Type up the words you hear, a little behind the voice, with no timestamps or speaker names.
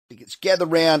It's gather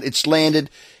round, it's landed.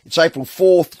 It's April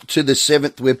 4th to the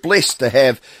 7th. We're blessed to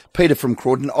have Peter from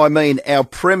Croydon. I mean our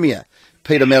Premier,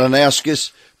 Peter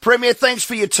Malinauskas. Premier, thanks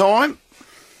for your time.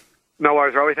 No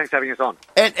worries, Robbie. Thanks for having us on.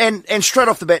 And straight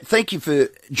off the bat, thank you for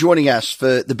joining us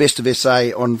for the Best of SA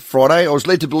on Friday. I was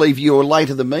led to believe you were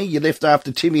later than me. You left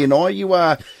after Timmy and I. You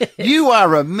are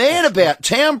a man about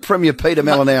town, Premier Peter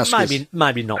Malinauskas.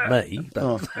 Maybe not me.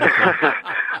 But.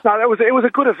 No, it was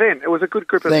a good event. It was a good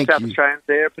group of South Australians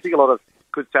there, particularly a lot of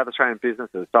good South Australian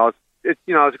businesses. So it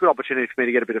was a good opportunity for me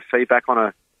to get a bit of feedback on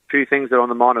a few things that are on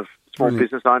the mind of small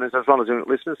business owners as well as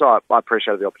listeners. So I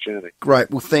appreciated the opportunity.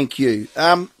 Great. Well, thank you.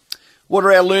 What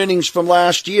are our learnings from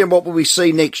last year and what will we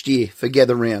see next year for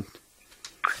Gather Round?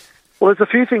 Well, there's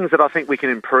a few things that I think we can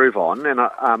improve on, and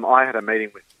I had a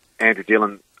meeting with Andrew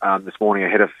Dillon this morning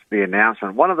ahead of the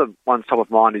announcement. One of the ones top of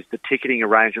mind is the ticketing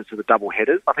arrangements for the double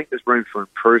headers. I think there's room for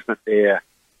improvement there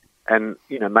and,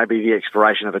 maybe the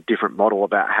exploration of a different model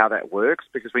about how that works,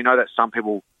 because we know that some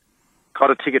people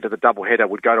got a ticket to the double header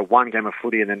would go to one game of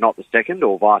footy and then not the second,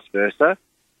 or vice versa.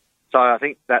 So I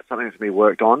think that's something that's going to be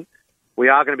worked on. We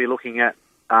are going to be looking at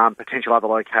potential other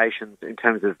locations in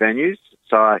terms of venues.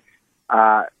 So,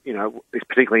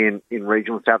 particularly in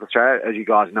regional South Australia, as you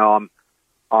guys know,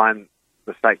 I'm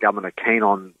the state government are keen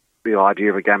on the idea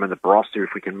of a game in the Barossa if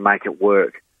we can make it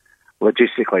work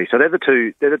logistically. So they're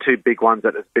the two big ones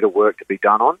that there's a bit of work to be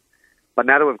done on. But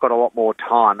now that we've got a lot more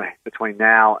time between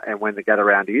now and when the gather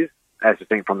round is, as I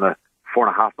think from the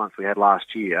 4.5 months we had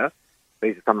last year,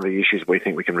 these are some of the issues we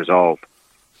think we can resolve.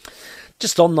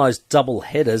 Just on those double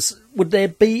headers, would there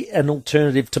be an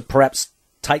alternative to perhaps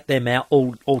take them out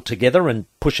all together and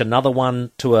push another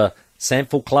one to a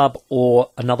SANFL club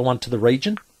or another one to the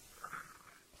region?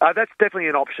 That's definitely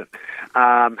an option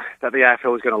that the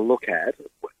AFL is going to look at.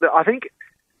 I think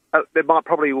there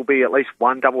will be at least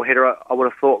one double header, I would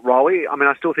have thought, Rowie. I mean,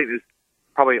 I still think there's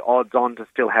probably odds on to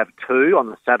still have two on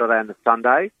the Saturday and the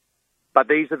Sunday. But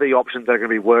these are the options that are going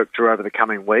to be worked through over the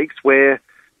coming weeks. We're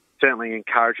certainly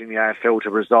encouraging the AFL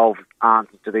to resolve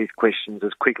answers to these questions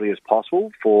as quickly as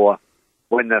possible for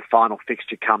when the final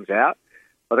fixture comes out.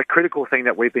 But the critical thing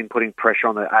that we've been putting pressure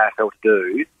on the AFL to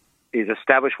do is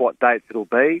establish what dates it'll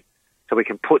be so we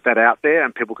can put that out there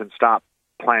and people can start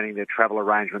planning their travel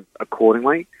arrangements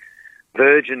accordingly.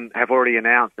 Virgin have already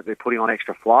announced that they're putting on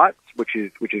extra flights, which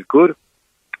is good,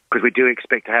 because we do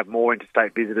expect to have more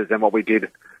interstate visitors than what we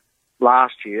did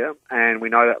last year. And we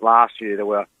know that last year there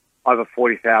were over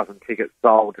 40,000 tickets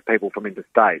sold to people from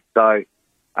interstate. So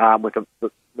with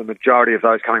the majority of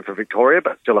those coming from Victoria,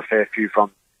 but still a fair few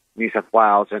from New South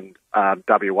Wales and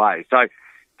WA. So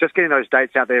just getting those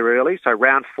dates out there early. So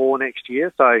round 4 next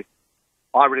year. So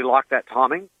I really like that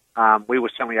timing. We were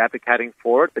certainly advocating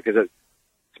for it because it's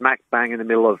smack bang in the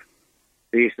middle of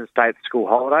the Eastern States school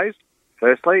holidays,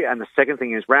 firstly. And the second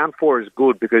thing is round 4 is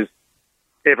good because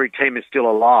every team is still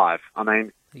alive. I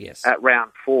mean, yes. At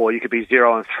round 4, you could be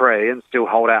 0-3 and still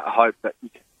hold out hope that you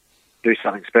can do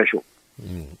something special.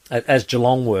 As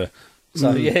Geelong were.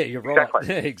 So, yeah, you're right.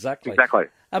 Exactly. Exactly.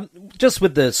 Just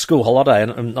with the school holiday,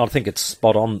 and I think it's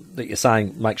spot on that you're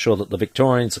saying make sure that the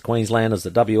Victorians, the Queenslanders,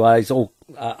 the WAs all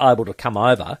are able to come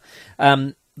over.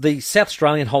 The South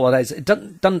Australian holidays, it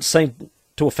doesn't seem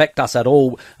to affect us at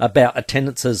all about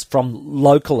attendances from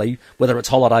locally, whether it's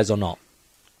holidays or not.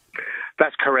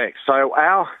 That's correct. So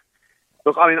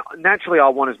naturally I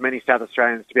want as many South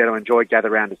Australians to be able to enjoy Gather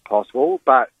Round as possible,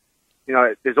 but,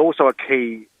 there's also a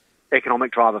key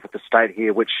economic driver for the state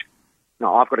here, which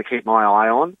I've got to keep my eye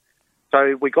on.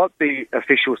 So we got the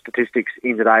official statistics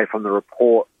in today from the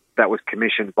report that was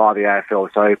commissioned by the AFL.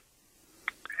 So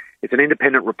it's an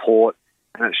independent report,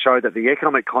 and it showed that the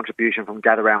economic contribution from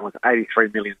Gather Round was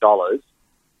 $83 million,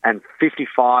 and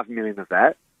 $55 million of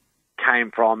that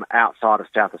came from outside of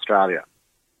South Australia.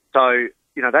 So,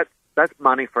 that's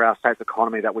money for our state's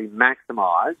economy that we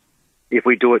maximise if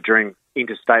we do it during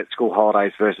interstate school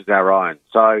holidays versus our own.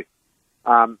 So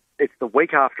it's the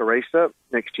week after Easter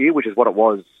next year, which is what it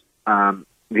was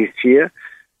this year.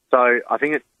 So I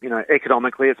think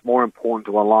economically it's more important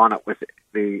to align it with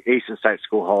the Eastern State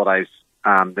school holidays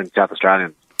than South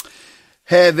Australians.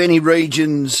 Have any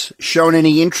regions shown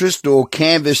any interest or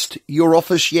canvassed your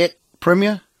office yet,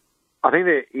 Premier? I think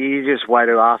the easiest way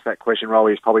to ask that question,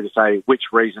 Rolly, is probably to say which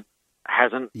region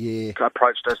hasn't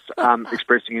approached us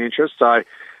expressing an interest. So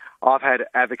I've had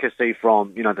advocacy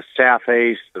from, the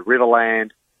Southeast, the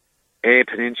Riverland, Eyre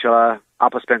Peninsula,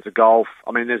 Upper Spencer Gulf.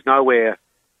 I mean, there's nowhere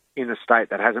in the state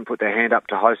that hasn't put their hand up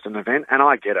to host an event, and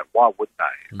I get it. Why wouldn't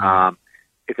they?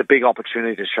 It's a big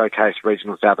opportunity to showcase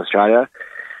regional South Australia.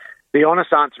 The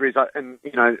honest answer is, and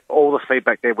all the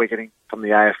feedback that we're getting from the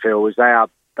AFL is they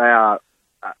are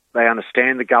they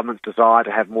understand the government's desire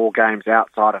to have more games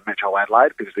outside of Metro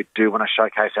Adelaide because we do want to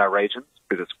showcase our regions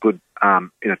because it's good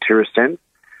in a tourist sense.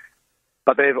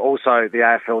 But they've also, the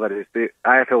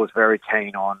AFL is very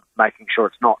keen on making sure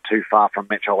it's not too far from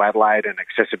Metro Adelaide and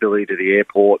accessibility to the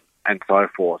airport and so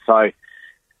forth. So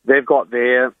they've got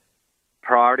their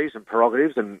priorities and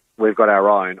prerogatives and we've got our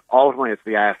own. Ultimately, it's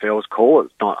the AFL's call.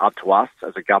 It's not up to us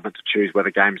as a government to choose where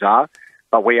the games are,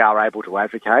 but we are able to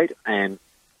advocate, and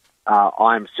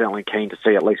I'm certainly keen to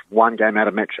see at least one game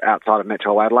outside of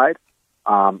Metro Adelaide.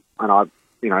 And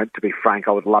to be frank,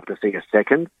 I would love to see a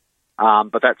second.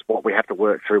 But that's what we have to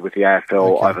work through with the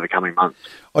AFL over the coming months.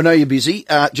 I know you're busy.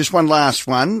 Just one last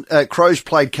one. Crows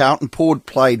played Carlton, Port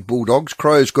played Bulldogs.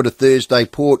 Crows got a Thursday,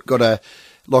 Port got a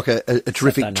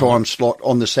terrific time slot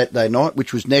on the Saturday night,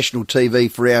 which was national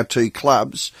TV for our two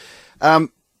clubs.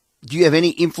 Do you have any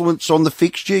influence on the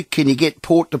fixture? Can you get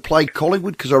Port to play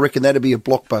Collingwood? Because I reckon that'd be a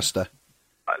blockbuster.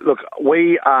 Look,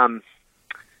 we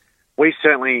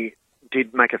certainly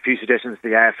did make a few suggestions to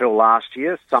the AFL last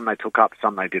year. Some they took up,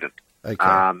 some they didn't. Okay.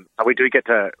 So we do get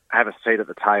to have a seat at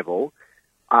the table.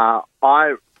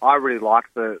 I really like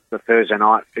the Thursday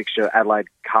night fixture, Adelaide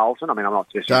Carlton. I mean, I'm not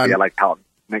suggesting it'll be Adelaide Carlton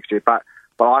next year, but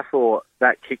I thought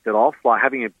that kicked it off by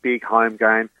having a big home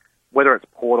game, whether it's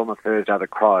Port on the Thursday or the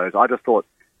Crows. I just thought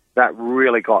that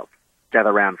really got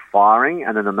Gather Round firing,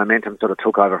 and then the momentum sort of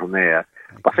took over from there.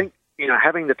 Okay. I think,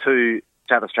 having the two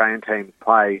South Australian teams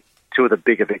play two of the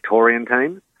bigger Victorian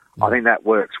teams, I think that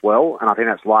works well, and I think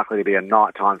that's likely to be a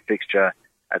nighttime fixture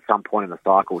at some point in the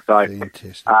cycle. So,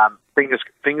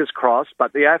 fingers crossed.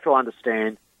 But the AFL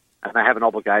understand, and they have an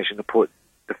obligation to put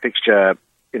the fixture,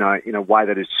 in a way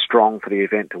that is strong for the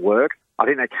event to work. I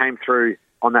think they came through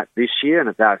on that this year, and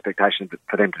it's our expectation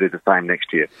for them to do the same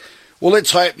next year. Well,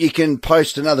 let's hope you can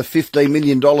post another $15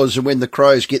 million, and when the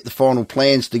Crows get the final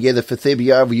plans together for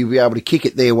Thebiover, you'll be able to kick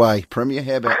it their way. Premier,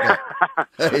 how about that?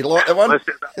 You like that one?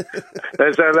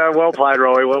 Well played,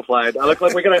 Roy. Well played.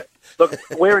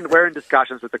 We're in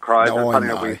discussions with the Crows. No, and something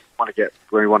that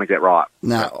we want to get right.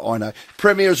 No, I know.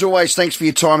 Premier, as always, thanks for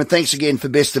your time, and thanks again for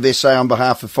Best of SA on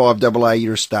behalf of 5AA.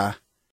 You're a star.